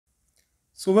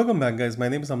So welcome back guys, my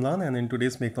name is Amlan and in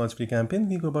today's Make Knowledge Free campaign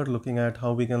we go about looking at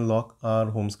how we can lock our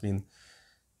home screen.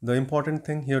 The important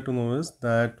thing here to know is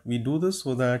that we do this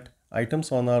so that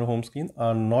items on our home screen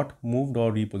are not moved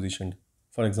or repositioned.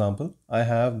 For example, I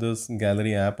have this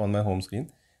gallery app on my home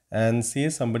screen and say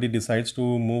somebody decides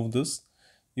to move this,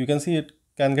 you can see it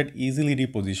can get easily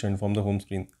repositioned from the home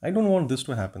screen. I don't want this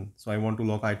to happen, so I want to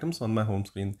lock items on my home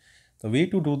screen. The way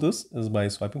to do this is by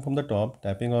swiping from the top,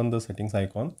 tapping on the settings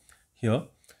icon here,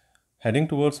 heading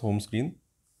towards home screen.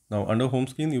 Now under home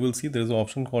screen you will see there is an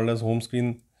option called as home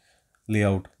screen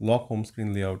layout, lock home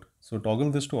screen layout. So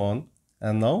toggle this to on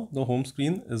and now the home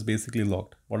screen is basically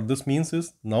locked. What this means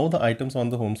is now the items on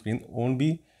the home screen won't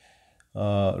be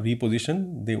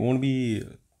repositioned,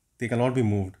 they cannot be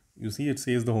moved. You see it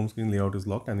says the home screen layout is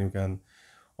locked and you can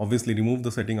obviously remove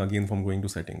the setting again from going to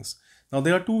settings. Now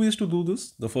there are two ways to do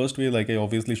this. The first way, like I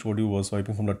obviously showed you, was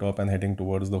swiping from the top and heading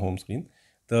towards the home screen.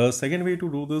 The second way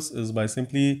to do this is by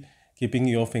simply keeping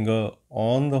your finger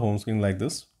on the home screen like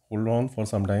this. Hold on for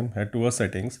some time, head towards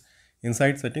settings.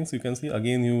 Inside settings you can see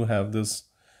again you have this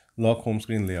lock home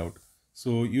screen layout.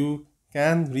 So you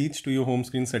can reach to your home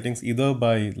screen settings either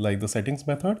by like the settings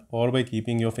method or by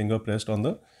keeping your finger pressed on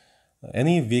the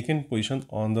any vacant position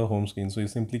on the home screen. So you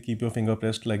simply keep your finger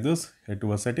pressed like this, head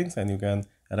towards settings and you can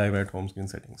arrive at home screen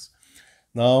settings.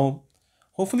 Now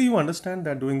hopefully you understand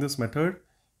that doing this method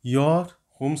your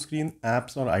home screen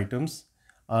apps or items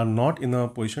are not in a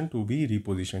position to be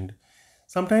repositioned.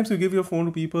 Sometimes you give your phone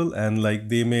to people and like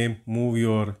they may move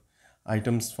your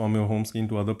items from your home screen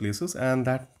to other places and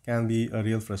that can be a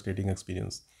real frustrating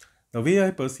experience. The way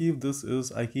I perceive this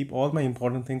is I keep all my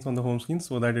important things on the home screen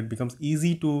so that it becomes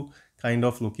easy to kind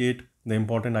of locate the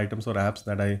important items or apps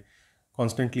that I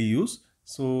constantly use.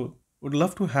 So would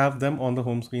love to have them on the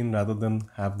home screen rather than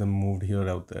have them moved here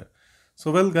out there. So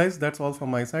well guys, that's all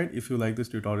from my side. If you like this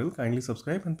tutorial, kindly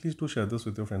subscribe and please do share this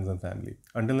with your friends and family.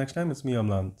 Until next time, it's me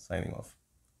Amlan signing off.